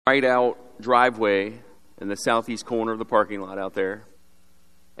right out driveway in the southeast corner of the parking lot out there.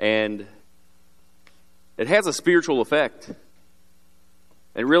 And it has a spiritual effect.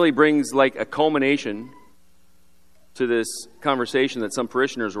 It really brings like a culmination to this conversation that some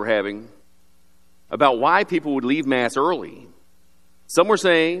parishioners were having about why people would leave Mass early. Some were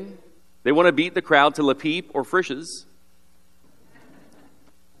saying they want to beat the crowd to Le Peep or Frisch's.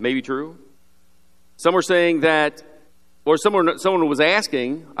 Maybe true. Some were saying that, or someone was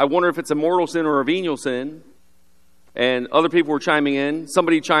asking, I wonder if it's a mortal sin or a venial sin. And other people were chiming in.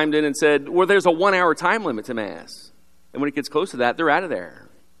 Somebody chimed in and said, well, there's a 1 hour time limit to Mass. And when it gets close to that, they're out of there.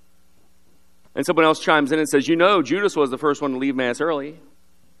 And someone else chimes in and says, Judas was the first one to leave Mass early.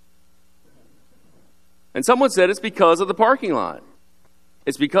 And someone said it's because of the parking lot.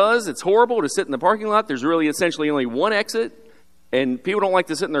 It's because it's horrible to sit in the parking lot. There's really essentially only one exit. And people don't like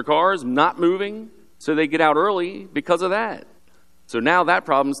to sit in their cars, not moving. So they get out early because of that. So now that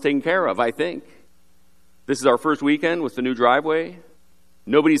problem's taken care of, I think. This is our first weekend with the new driveway.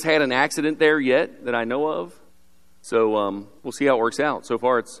 Nobody's had an accident there yet that I know of. So we'll see how it works out. So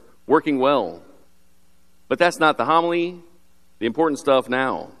far it's working well. But that's not the homily, the important stuff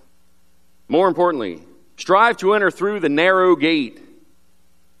now. More importantly, strive to enter through the narrow gate.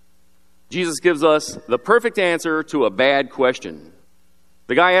 Jesus gives us the perfect answer to a bad question.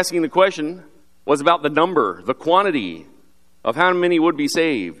 The guy asking the question was about the number, the quantity of how many would be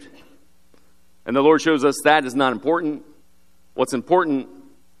saved. And the Lord shows us that is not important. What's important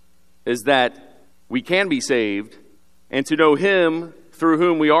is that we can be saved and to know Him through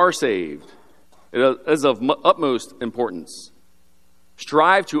whom we are saved. It is of utmost importance.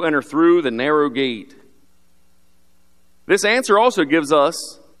 Strive to enter through the narrow gate. This answer also gives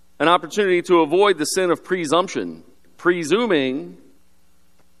us an opportunity to avoid the sin of presumption, presuming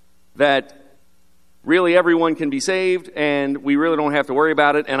that really everyone can be saved and we really don't have to worry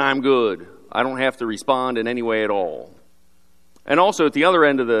about it and I'm good. I don't have to respond in any way at all. And also at the other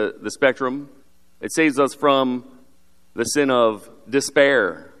end of the spectrum, it saves us from the sin of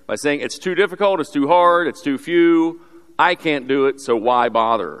despair by saying it's too difficult, it's too hard, it's too few, I can't do it, so why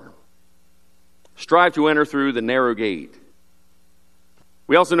bother? Strive to enter through the narrow gate.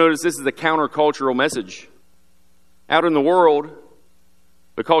 We also notice this is a countercultural message. Out in the world,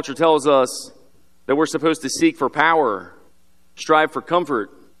 the culture tells us that we're supposed to seek for power, strive for comfort,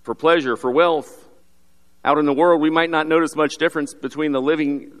 for pleasure, for wealth. Out in the world, we might not notice much difference between the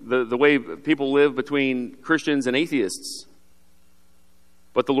way people live between Christians and atheists.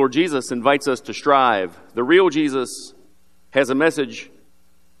 But the Lord Jesus invites us to strive. The real Jesus has a message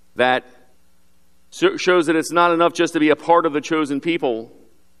that shows that it's not enough just to be a part of the chosen people,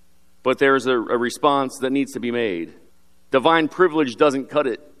 but there's a response that needs to be made. Divine privilege doesn't cut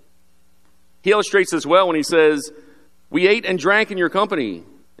it. He illustrates this well when he says, we ate and drank in your company,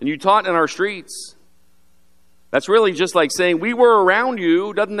 and you taught in our streets. That's really just like saying, we were around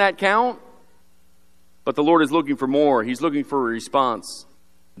you. Doesn't that count? But the Lord is looking for more. He's looking for a response.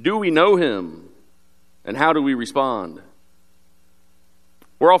 Do we know Him? And how do we respond?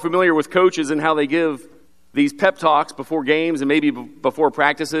 We're all familiar with coaches and how they give these pep talks before games and maybe before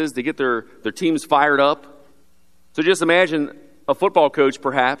practices to get their teams fired up. So just imagine a football coach,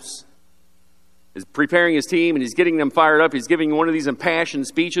 perhaps, is preparing his team and he's getting them fired up. He's giving one of these impassioned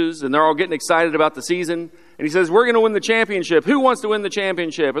speeches and they're all getting excited about the season. And he says, we're going to win the championship. Who wants to win the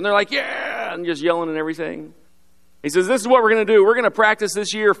championship? And they're like, yeah, and just yelling and everything. He says, this is what we're going to do. We're going to practice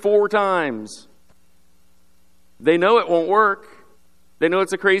this year 4 times. They know it won't work. They know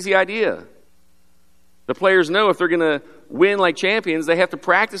it's a crazy idea. The players know if they're going to win like champions, they have to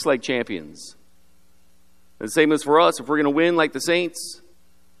practice like champions. And the same as for us. If we're going to win like the saints,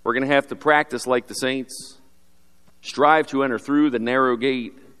 we're going to have to practice like the saints. Strive to enter through the narrow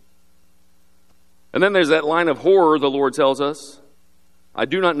gate. And then there's that line of horror the Lord tells us. I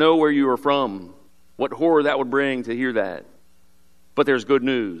do not know where you are from. What horror that would bring to hear that. But there's good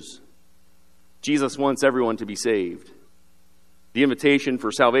news. Jesus wants everyone to be saved. The invitation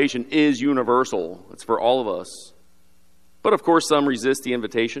for salvation is universal. It's for all of us. But of course, some resist the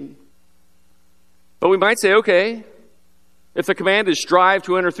invitation. But we might say, okay, if the command is strive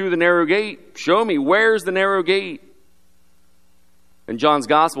to enter through the narrow gate, show me, where's the narrow gate? In John's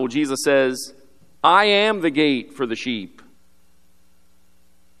Gospel, Jesus says, I am the gate for the sheep.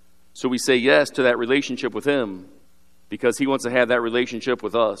 So we say yes to that relationship with Him because He wants to have that relationship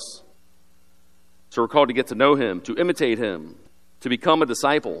with us. So we're called to get to know Him, to imitate Him, to become a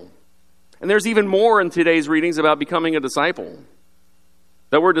disciple. And there's even more in today's readings about becoming a disciple.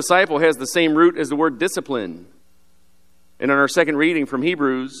 That word disciple has the same root as the word discipline. And in our second reading from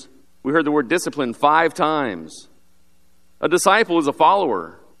Hebrews, we heard the word discipline 5 times. A disciple is a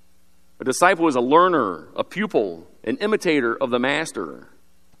follower. A disciple is a learner, a pupil, an imitator of the master.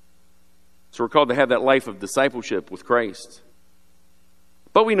 So we're called to have that life of discipleship with Christ.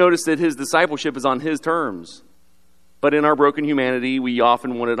 But we notice that his discipleship is on his terms. But in our broken humanity, we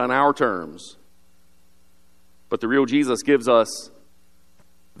often want it on our terms. But the real Jesus gives us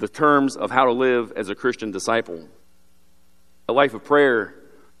the terms of how to live as a Christian disciple. A life of prayer,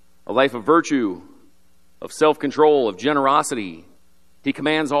 a life of virtue, of self-control, of generosity. He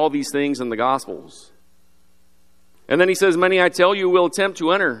commands all these things in the Gospels. And then he says, many, I tell you, will attempt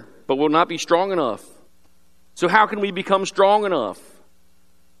to enter, but will not be strong enough. So how can we become strong enough?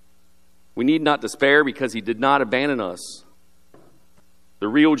 We need not despair because he did not abandon us. The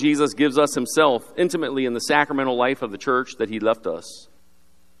real Jesus gives us himself intimately in the sacramental life of the church that he left us.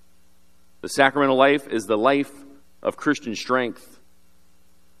 The sacramental life is the life of Christian strength.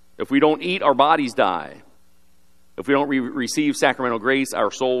 If we don't eat, our bodies die. If we don't receive sacramental grace,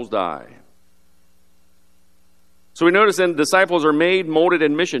 our souls die. So we notice then disciples are made, molded,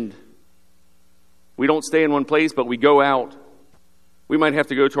 and missioned. We don't stay in one place, but we go out. We might have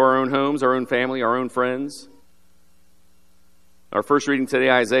to go to our own homes, our own family, our own friends. Our first reading today,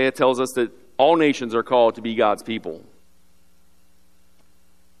 Isaiah, tells us that all nations are called to be God's people.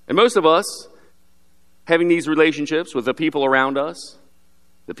 And most of us, having these relationships with the people around us,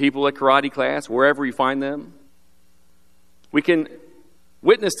 the people at karate class, wherever we find them, we can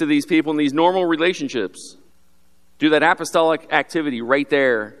witness to these people in these normal relationships. Do that apostolic activity right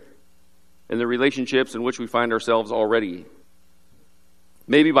there in the relationships in which we find ourselves already.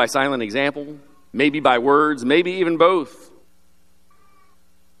 Maybe by silent example, maybe by words, maybe even both.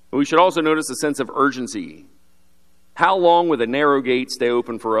 But we should also notice a sense of urgency. How long will the narrow gate stay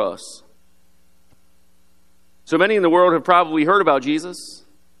open for us? So many in the world have probably heard about Jesus,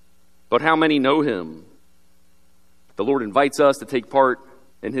 but how many know him? The Lord invites us to take part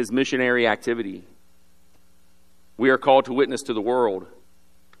in his missionary activity. We are called to witness to the world.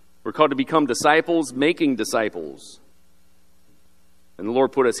 We're called to become disciples, making disciples. And the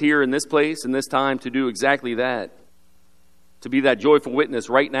Lord put us here in this place, in this time, to do exactly that. To be that joyful witness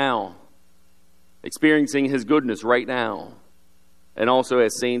right now, experiencing his goodness right now, and also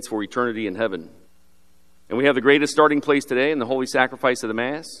as saints for eternity in heaven. And we have the greatest starting place today in the holy sacrifice of the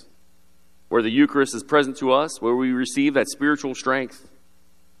Mass, where the Eucharist is present to us, where we receive that spiritual strength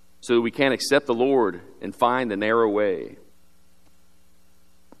so that we can accept the Lord and find the narrow way.